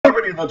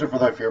Adventure for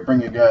Life here,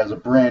 bringing you guys a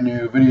brand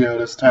new video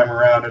this time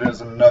around. It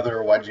is another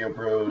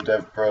YgoPro,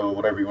 Devpro,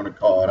 whatever you want to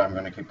call it. I'm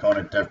going to keep calling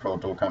it Devpro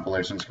Duel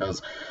Compilations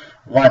because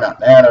why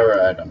not?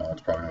 I don't know,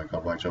 it's probably going to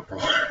be called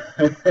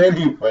YgoPro.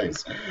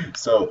 Anyways,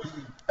 so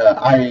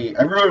I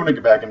really want to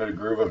get back into the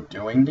groove of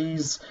doing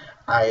these.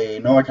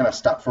 I know I kind of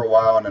stopped for a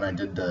while, and then I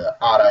did the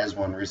Odd Eyes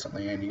one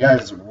recently, and you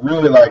guys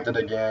really liked it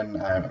again.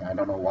 I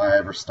don't know why I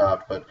ever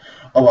stopped, but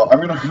oh well,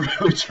 I'm going to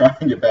really try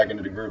and get back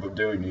into the groove of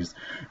doing these.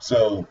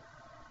 So,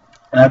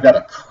 and I've got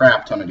a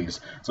crap ton of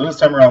these. So this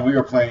time around, we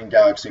are playing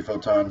Galaxy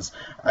Photons.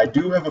 I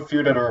do have a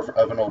few that are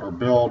of an older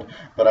build,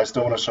 but I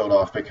still want to show it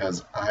off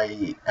because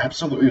I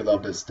absolutely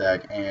love this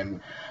deck,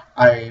 and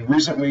I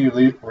recently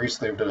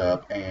re-sleeved it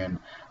up, and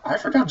I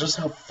forgot just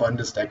how fun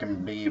this deck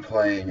can be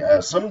playing.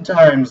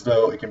 Sometimes,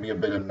 though, it can be a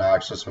bit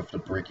obnoxious with the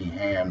bricky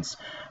hands,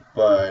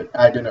 but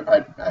I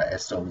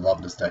still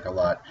love this deck a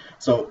lot.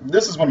 So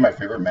this is one of my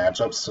favorite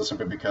matchups, just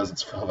simply because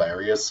it's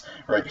hilarious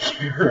right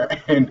here.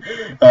 And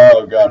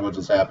oh god, what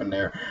just happened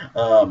there?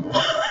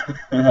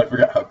 I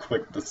forgot how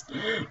quick this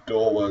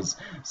duel was.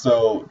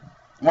 So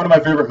one of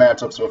my favorite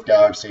matchups with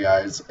Galaxy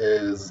Eyes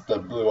is the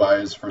Blue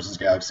Eyes versus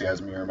Galaxy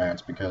Eyes mirror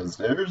match, because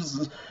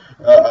there's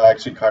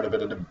actually kind of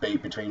a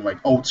debate between like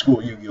old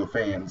school Yu-Gi-Oh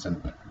fans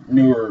and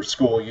newer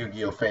school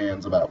Yu-Gi-Oh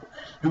fans about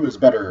who is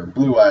better,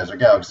 Blue Eyes or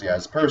Galaxy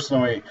Eyes.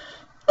 Personally,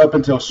 up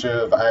until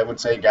Shiv, I would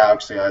say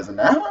Galaxy Eyes, and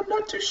now I'm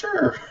not too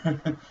sure.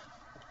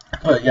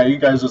 But yeah, you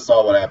guys just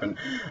saw what happened.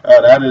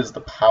 That is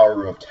the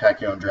power of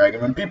Tachyon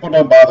Dragon. When people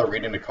don't bother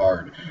reading the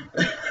card,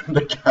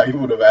 the guy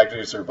would have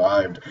actually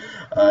survived.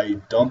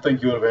 I don't think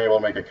he would have been able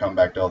to make a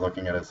comeback though,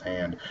 looking at his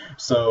hand.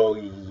 So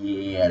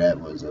yeah,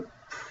 that was a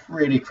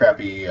pretty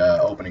crappy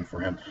opening for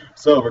him.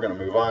 So we're going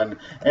to move on.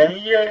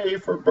 And yay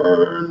for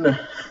burn!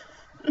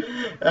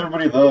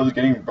 Everybody loves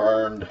getting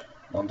burned,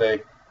 don't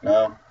they?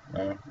 No?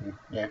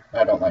 Yeah,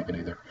 I don't like it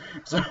either.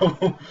 So,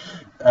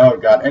 oh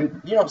god,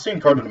 and you know, seeing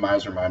Card of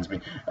Demise reminds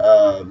me,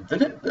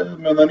 didn't the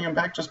Millennium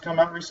Pack just come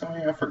out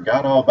recently? I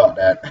forgot all about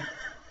that.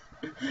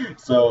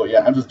 So,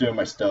 yeah, I'm just doing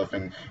my stuff,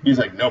 and he's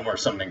like, no more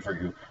summoning for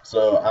you.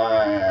 So,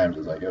 I'm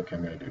just like, okay,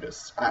 I'm going to do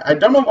this. I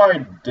don't know why I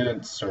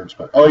didn't search,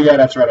 but, oh yeah,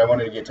 that's right, I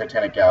wanted to get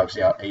Titanic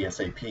Galaxy out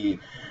ASAP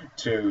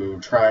to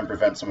try and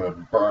prevent some of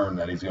the burn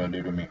that he's going to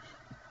do to me.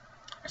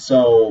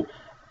 So,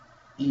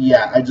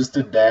 yeah, I just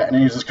did that,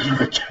 and he's just going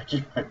to reject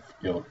my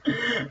field.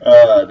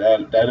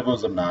 That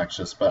was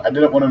obnoxious, but I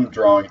didn't want him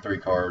drawing 3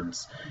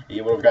 cards.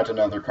 He would have got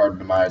another Card of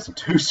Demise and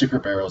 2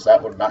 Secret Barrels.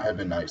 That would not have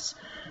been nice.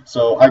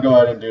 So I go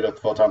ahead and do the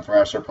Photon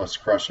Thrasher plus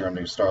Crusher and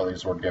do Starly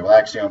Sword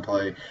Galaxion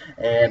play,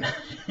 and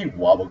he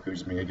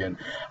Wobble-Coos me again.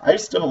 I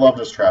still love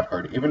this trap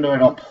card, even though I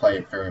don't play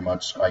it very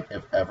much, like,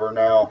 if ever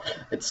now.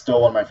 It's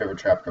still one of my favorite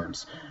trap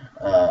cards.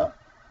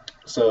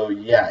 So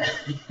yeah,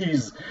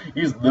 he's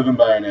living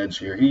by an edge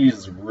here.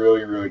 He's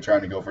really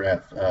trying to go for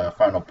that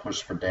final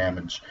push for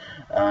damage.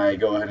 I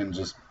go ahead and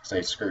just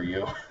say screw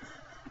you.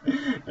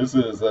 This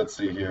is, let's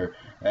see here,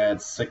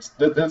 that's 6.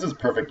 This is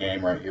perfect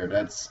game right here.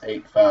 That's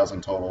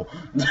 8,000 total.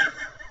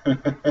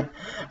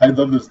 I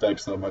love this deck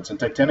so much. And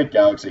Titanic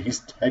Galaxy,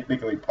 he's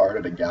technically part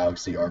of the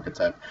Galaxy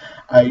archetype.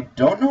 I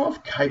don't know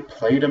if Kite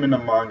played him in the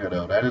manga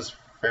though. That is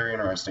very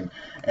interesting,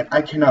 and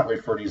I cannot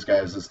wait for these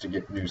guys to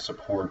get new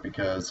support,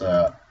 because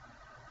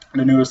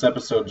the newest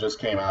episode just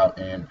came out,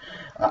 and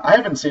I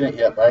haven't seen it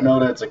yet, but I know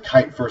that it's a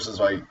Kite versus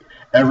like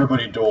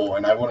everybody duel,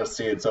 and I want to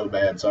see it so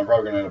bad, so I'm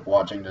probably going to end up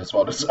watching this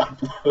while this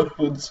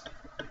uploads.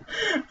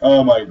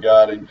 Oh my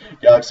god, and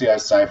Galaxy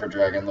Eyes Cypher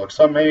Dragon looks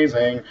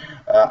amazing.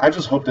 I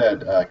just hope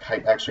that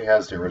Kite actually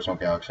has the original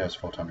Galaxy Eyes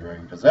Photon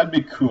Dragon, because that'd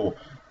be cool.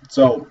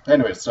 So,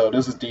 anyway, so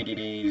this is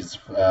DDDs,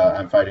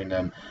 I'm fighting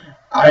them.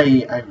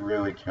 I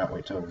really can't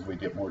wait till we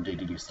get more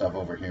DDD stuff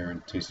over here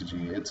in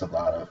TCG. It's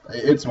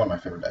one of my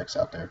favorite decks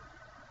out there.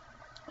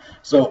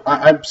 So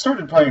I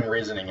started playing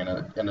Reasoning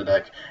in the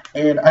deck,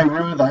 and I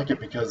really like it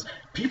because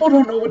people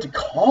don't know what to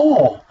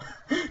call.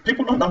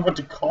 People don't know what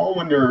to call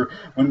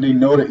when they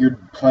know that you're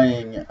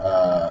playing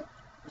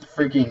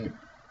freaking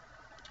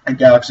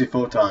Galaxy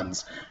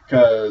Photons,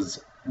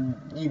 because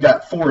you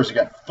got 4s, you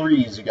got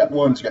 3s, you got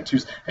 1s, you got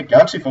 2s. Hey,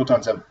 Galaxy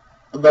Photons have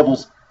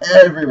levels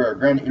everywhere.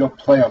 Granted, you don't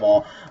play them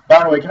all.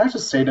 By the way, can I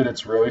just say that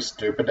it's really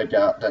stupid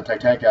that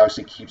Titanic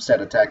Galaxy keeps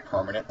that attack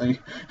permanently?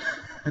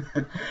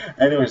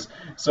 Anyways,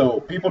 so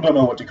people don't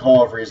know what to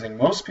call of Reasoning.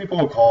 Most people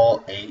will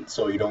call 8,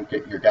 so you don't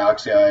get your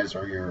Galaxy Eyes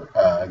or your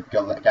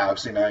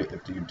Galaxy Knight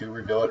if you do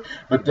reveal it.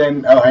 But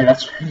then, oh hey,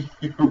 that's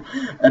you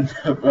end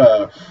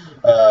up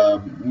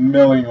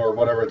milling, or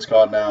whatever it's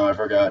called now, I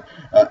forgot,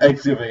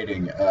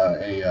 excavating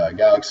a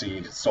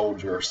Galaxy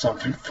Soldier or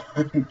something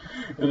fun.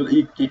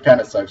 He kind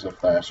of sucks with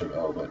Thrasher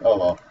though, but oh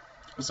well.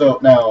 So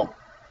now,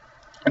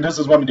 and this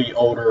is one of the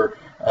older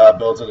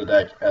builds of the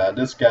deck.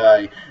 This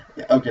guy,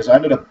 okay, so I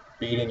ended up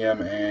beating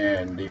him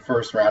in the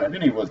first round, and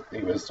then he was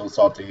so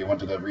salty he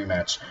went to the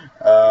rematch.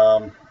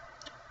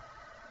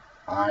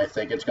 I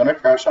think it's gonna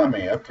crash on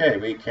me. Okay,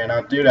 we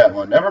cannot do that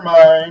one. Never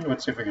mind.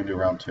 Let's see if we can do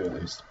round 2 at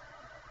least.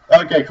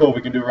 Okay, cool,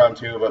 we can do round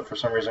 2, but for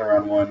some reason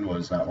round 1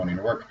 was not wanting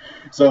to work.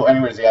 So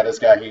anyways, yeah, this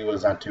guy, he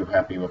was not too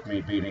happy with me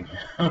beating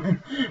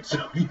him, so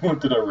he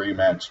wanted a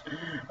rematch.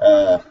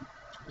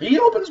 He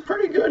opens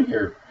pretty good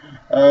here.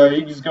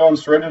 He's going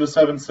straight into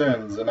 7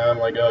 sins, and I'm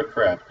like, oh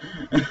crap.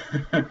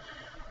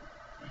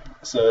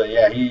 So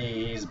yeah,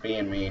 he's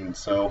being mean,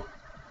 so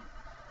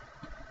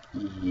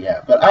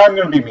yeah, but I'm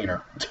gonna be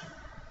meaner.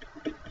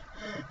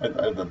 I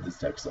love this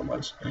deck so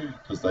much.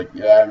 Just like,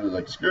 yeah, I'm just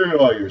like, screw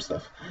all your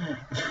stuff.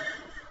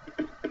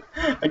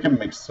 I can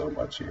make so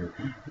much here.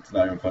 It's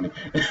not even funny.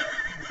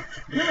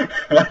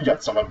 I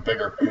got something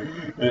bigger.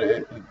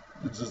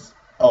 It's just,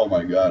 oh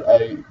my god.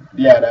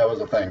 Yeah, that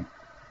was a thing.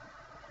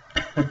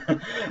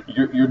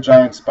 Your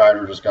giant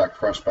spider just got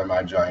crushed by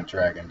my giant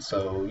dragon.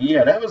 So,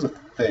 yeah, that was a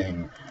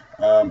thing.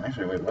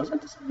 Actually, wait, was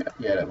that the same guy?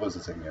 Yeah, that was the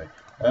same guy.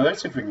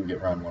 Let's see if we can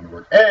get round 1 to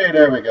work. Hey,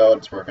 there we go.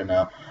 It's working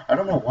now. I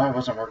don't know why it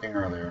wasn't working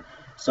earlier.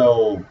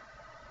 So,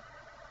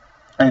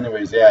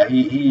 anyways, yeah,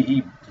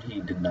 he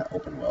did not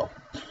open well.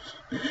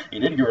 He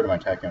did get rid of my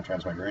Tachyon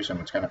Transmigration,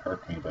 which kind of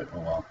irked me, but oh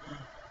well.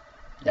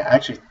 Yeah,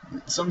 actually,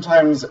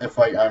 sometimes if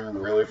like I'm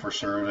really for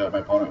sure that my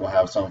opponent will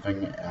have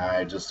something,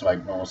 I just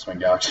like normal swing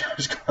Galaxy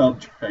Eyes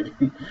Cloud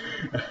Dragon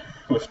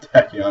with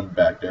Tachyon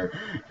back there,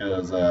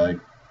 because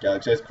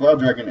Galaxy Eyes Cloud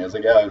Dragon is a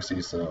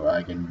galaxy, so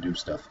I can do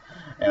stuff,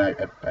 and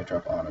I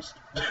drop Honest.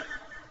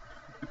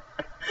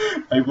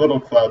 My little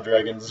Cloud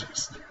Dragon's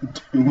just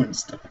doing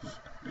stuff.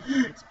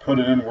 Just put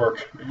it in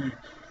work.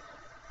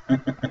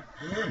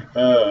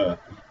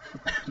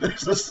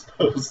 This is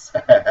so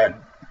sad.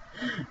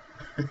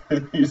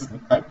 He's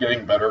not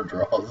getting better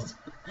draws.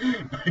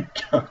 My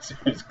Galaxy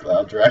Eyes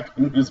Cloud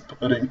Dragon is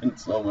putting in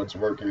so much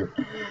work here.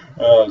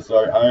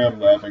 Sorry, I am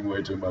laughing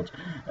way too much.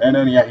 And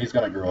then, yeah, he's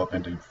going to grow up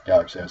into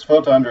Galaxy Eyes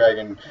Photon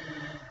Dragon.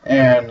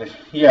 And,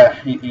 yeah,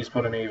 he's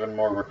putting even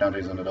more work down to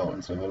he's an adult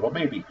instead of a little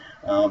baby.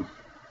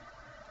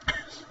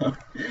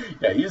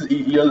 Yeah, he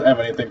doesn't have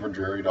anything for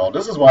Drury at all.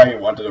 This is why he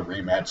wanted a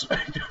rematch,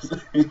 because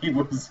he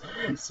was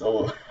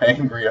so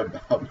angry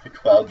about my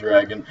Cloud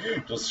Dragon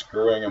just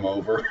screwing him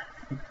over.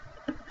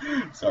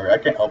 Sorry, I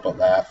can't help but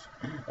laugh.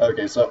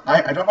 Okay, so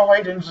I don't know why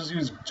he didn't just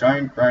use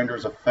Giant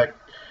Grinder's effect.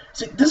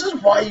 See, this is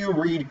why you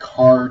read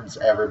cards,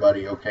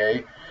 everybody,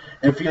 okay?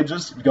 If he had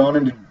just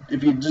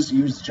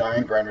used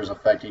Giant Grinder's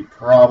effect, he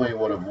probably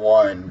would have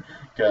won.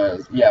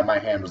 Because, yeah, my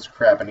hand was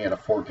crap and he had a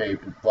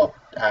 4K. Well,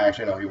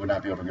 actually, no, he would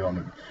not be able to go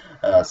into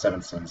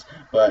 7 sins.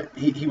 But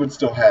he would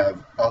still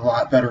have a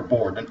lot better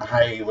board than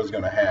I was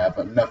going to have.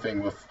 But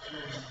nothing with,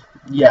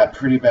 yeah,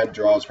 pretty bad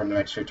draws from the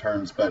next 2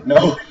 turns. But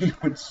no, he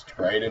went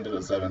straight into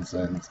the 7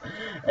 sins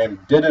and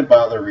didn't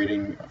bother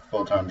reading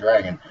Photon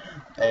Dragon.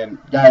 And,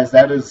 guys,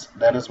 that is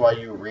why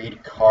you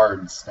read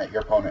cards that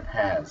your opponent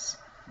has.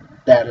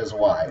 That is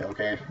why,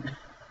 okay?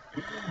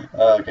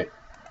 Okay.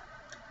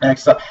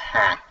 Next up,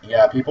 Hat.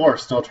 Yeah, people are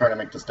still trying to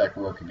make this deck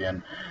work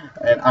again,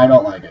 and I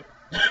don't like it.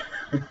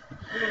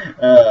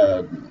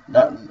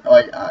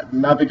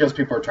 Not because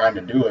people are trying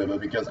to do it, but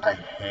because I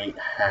hate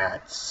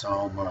Hat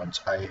so much.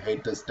 I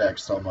hate this deck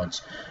so much.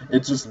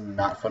 It's just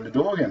not fun to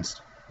duel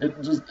against. It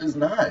just is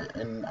not,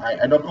 and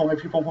I don't know why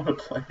people want to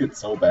play it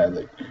so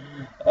badly.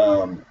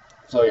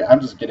 So yeah, I'm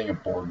just getting a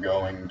board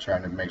going,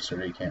 trying to make sure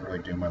that he can't really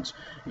do much.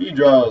 He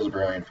draws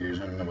Brilliant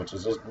Fusion, which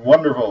is just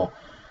wonderful.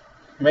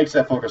 Makes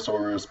that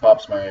Focusaurus,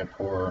 pops my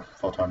poor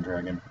Photon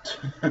Dragon.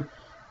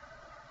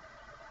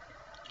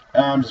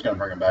 I'm just going to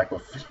bring him back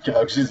with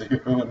Galaxy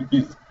Zero, and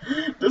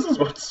this is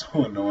what's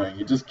so annoying.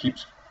 He just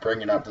keeps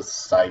bringing out the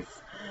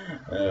Scythe,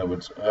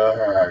 which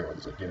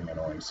is getting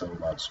annoying so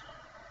much.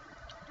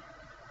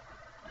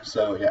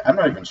 So, yeah, I'm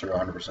not even sure,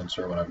 100%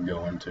 sure what I'm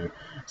going to.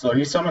 So,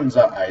 he summons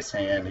Ice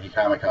Hand, he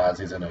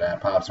kamikazes into that,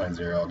 pops my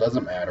Zero,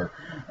 doesn't matter.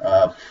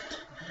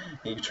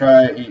 He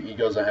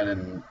goes ahead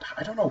and,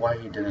 I don't know why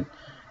he didn't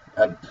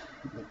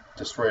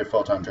destroy a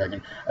Photon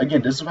Dragon.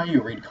 Again, this is why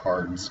you read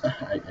cards.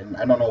 And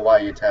I don't know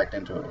why he attacked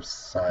into it with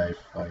Scythe.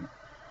 I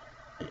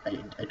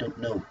don't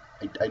know.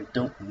 I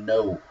don't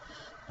know.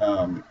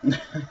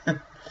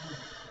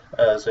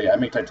 So yeah, I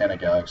make Titanic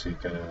Galaxy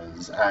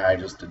because I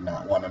just did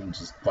not want him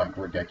just like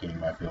Regecking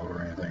my field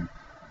or anything.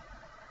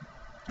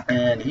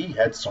 And he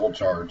had Soul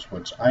Charge,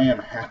 which I am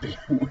happy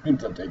I went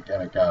into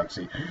Titanic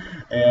Galaxy.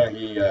 And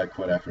he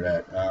quit after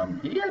that.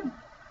 He had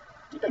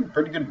a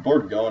pretty good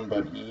board going,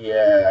 but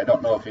yeah, I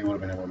don't know if he would have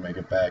been able to make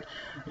it back.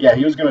 Yeah,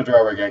 he was going to draw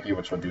Regeki,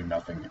 which would do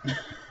nothing.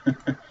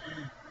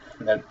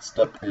 Next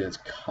up is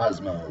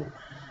Cosmo.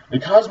 The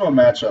Cosmo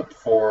matchup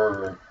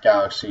for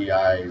Galaxy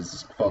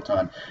Eyes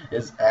Photon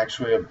is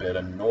actually a bit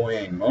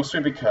annoying, mostly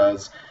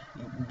because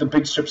the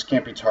big ships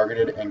can't be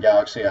targeted, and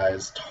Galaxy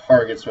Eyes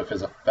targets with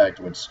his effect,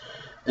 which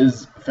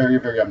is very,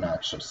 very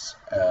obnoxious.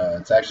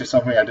 It's actually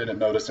something I didn't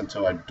notice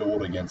until I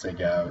dueled against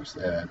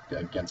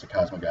a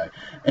Cosmo guy.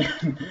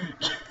 And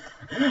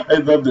I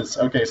love this.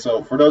 Okay,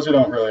 so for those who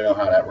don't really know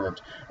how that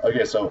worked,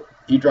 okay, so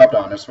he dropped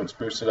Honest, which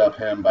boosted up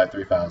him by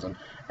 3,000,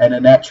 and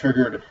then that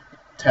triggered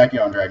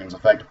Tachyon Dragon's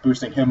effect,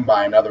 boosting him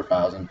by another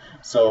 1,000.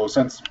 So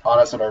since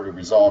Honest had already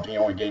resolved, he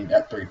only gained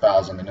at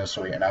 3,000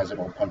 initially, and I was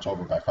able to punch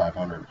over by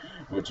 500,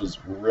 which was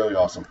really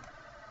awesome.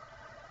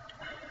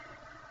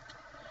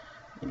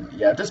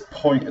 Yeah, at this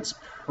point, it's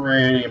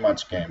pretty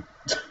much game.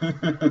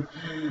 The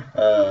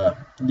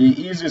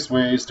easiest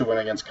ways to win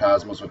against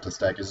Cosmos with this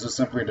deck is just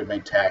simply to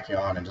make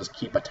Tachyon and just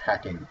keep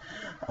attacking.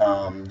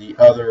 The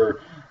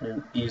other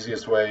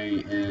easiest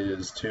way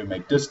is to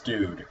make this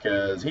dude,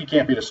 because he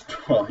can't be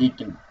destroyed. Well,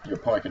 your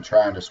opponent can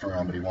try and destroy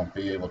him, but he won't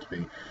be able to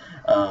be.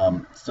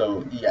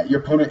 So yeah, your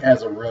opponent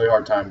has a really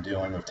hard time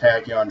dealing with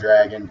Tachyon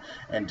Dragon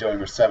and dealing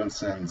with 7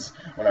 Sins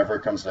whenever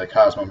it comes to the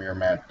Cosmo Mirror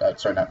match.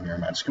 Sorry, not Mirror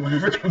match.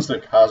 Whenever it comes to the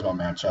Cosmo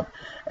matchup,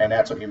 and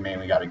that's what you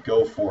mainly got to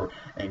go for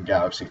in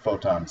Galaxy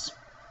Photons.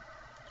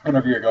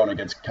 Whenever you're going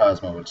against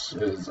Cosmo, which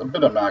is a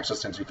bit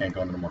obnoxious since you can't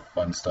go into more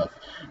fun stuff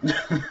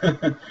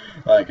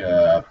like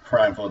a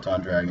Prime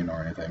Photon Dragon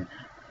or anything.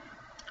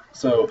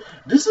 So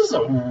this is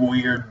a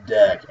weird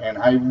deck, and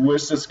I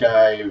wish this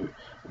guy,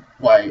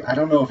 like, I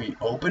don't know if he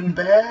opened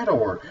bad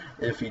or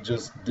if he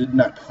just did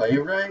not play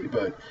right,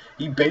 but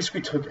he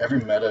basically took every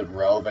meta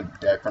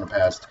relevant deck from the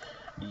past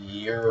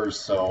year or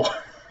so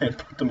and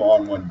put them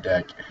all in one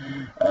deck.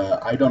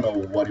 I don't know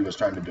what he was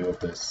trying to do with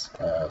this.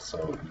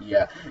 So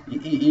yeah,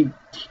 he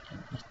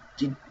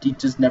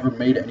just never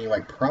made any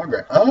like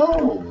progress.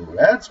 Oh,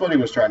 that's what he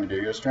was trying to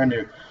do. He was trying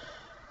to,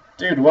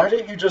 dude, why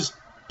didn't you just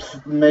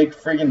make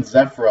friggin'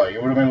 Zephyra? You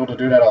would have been able to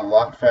do that a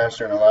lot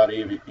faster and a lot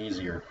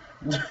easier.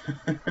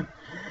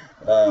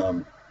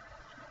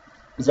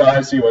 So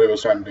I see what he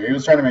was trying to do. He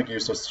was trying to make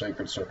use of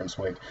Sacred Serpent's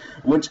Wake,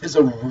 which is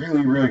a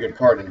really, really good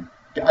card, and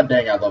god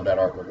dang, I love that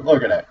artwork.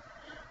 Look at that.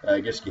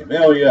 Gives you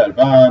Amelia,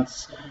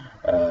 Advance,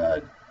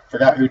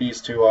 forgot who these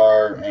two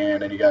are,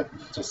 and then you got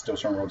just Still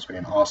Storm Roads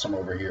being awesome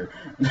over here.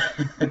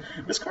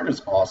 This card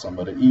is awesome,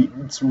 but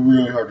it's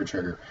really hard to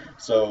trigger.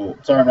 So,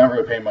 sorry I'm not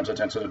really paying much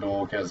attention to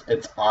Duel, because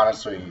it's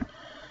honestly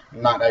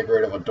not that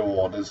great of a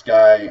duel. This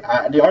guy,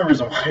 the only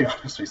reason why I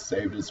honestly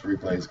saved his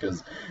replays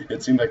because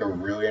it seemed like a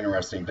really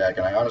interesting deck,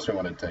 and I honestly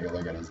wanted to take a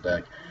look at his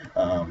deck.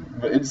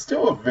 But it's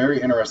still a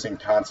very interesting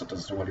concept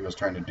as to what he was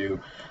trying to do.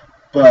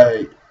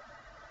 But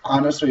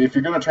honestly, if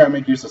you're going to try and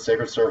make use of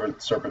Sacred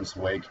Serpent's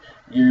Wake,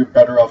 you're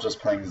better off just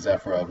playing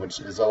Zephyra, which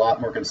is a lot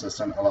more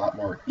consistent, a lot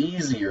more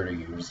easier to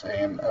use,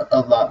 and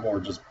a lot more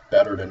just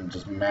better than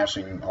just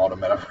mashing all the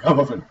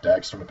meta-relevant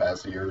decks from the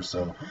past year or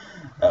so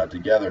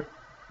together.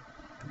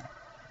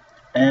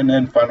 And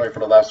then finally, for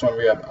the last one,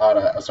 we have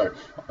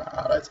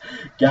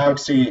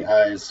Galaxy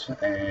Eyes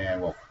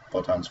and, well,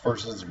 Photons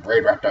versus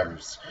Raid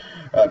Raptors.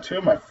 Two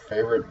of my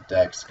favorite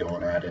decks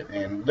going at it,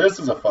 and this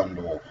is a fun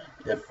duel,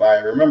 if I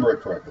remember it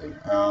correctly.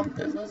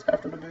 Is this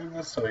after doing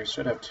this? So he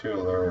should have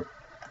 2 other.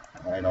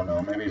 I don't know,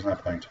 maybe he's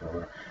not playing 2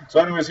 other. So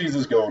anyways, he's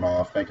just going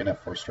off, making it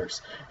 4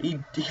 strikes. He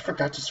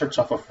forgot to search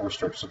off of 4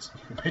 strikes, which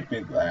made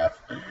me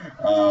laugh.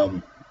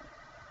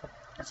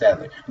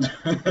 Sadly.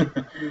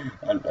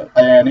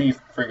 And he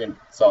freaking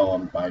saw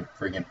him by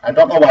freaking. I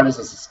don't know why this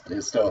is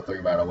still a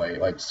 3, by the way.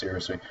 Like,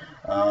 seriously.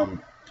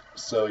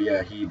 So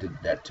yeah, he did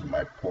that to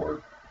my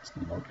poor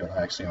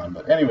Galaxion.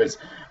 But anyways,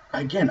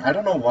 again, I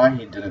don't know why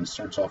he didn't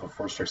search off of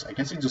 4 strikes. I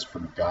guess he just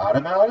forgot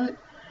about it.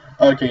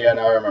 Okay, yeah,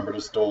 now I remember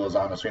this duel is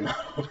honestly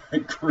not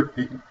that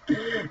great.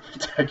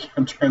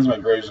 Tachyon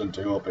Transmigration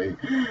 2 OP.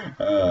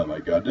 Oh my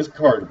god, this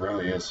card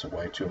really is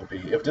way too OP.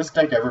 If this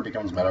deck ever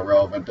becomes meta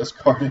relevant, this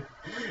card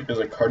is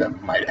a card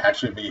that might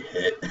actually be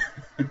hit.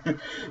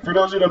 For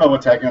those who don't know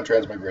what Tachyon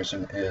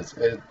Transmigration is,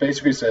 it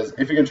basically says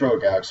if you control a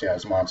Galaxy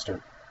Eyes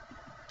monster,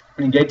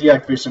 negate the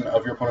activation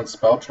of your opponent's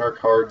spell chart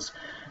cards,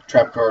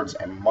 trap cards,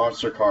 and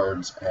monster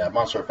cards,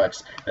 monster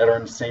effects that are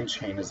in the same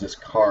chain as this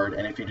card,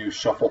 and if you do,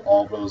 shuffle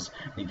all those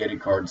negated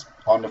cards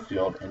on the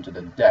field into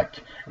the deck.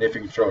 And if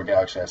you control a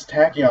Galaxy Eyes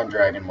Tachyon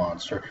Dragon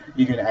monster,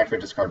 you can activate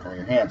this card from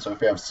your hand. So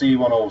if you have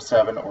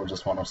C107 or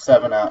just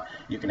 107 out,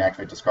 you can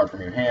activate this card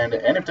from your hand,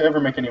 and if they ever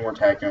make any more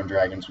Tachyon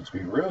Dragons, which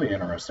would be really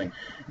interesting,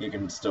 you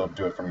can still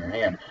do it from your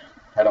hand.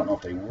 I don't know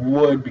if they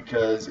would,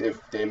 because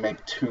if they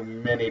make too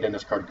many, then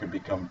this card could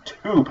become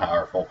too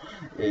powerful.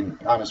 And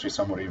honestly,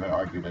 some would even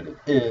argue that it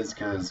is,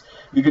 because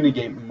you can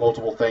negate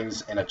multiple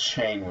things in a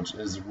chain, which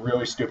is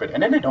really stupid.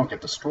 And then they don't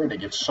get destroyed, they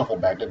get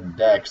shuffled back to the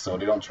deck, so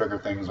they don't trigger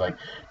things like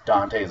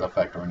Dante's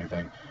effect or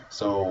anything.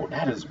 So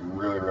that is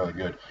really, really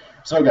good.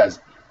 So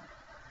guys,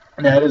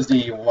 that is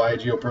the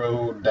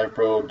YgoPro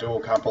Devpro Duel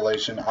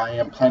compilation. I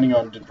am planning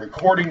on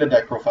recording the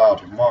deck profile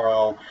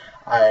tomorrow.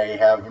 I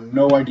have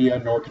no idea,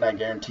 nor can I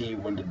guarantee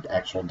when the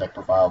actual deck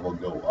profile will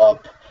go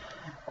up,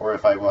 or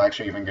if I will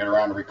actually even get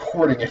around to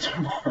recording it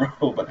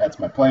tomorrow, but that's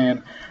my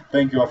plan.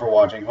 Thank you all for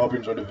watching. Hope you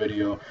enjoyed the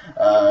video.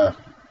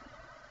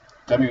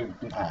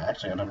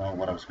 Actually, I don't know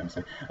what I was going to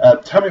say.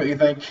 Tell me what you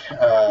think.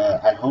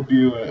 I hope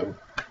you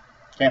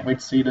can't wait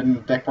to see the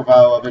deck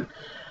profile of it.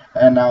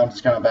 And now I'm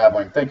just kind of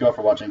babbling. Thank you all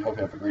for watching. Hope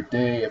you have a great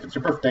day. If it's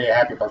your birthday,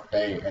 happy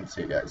birthday, and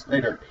see you guys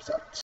later. Peace out.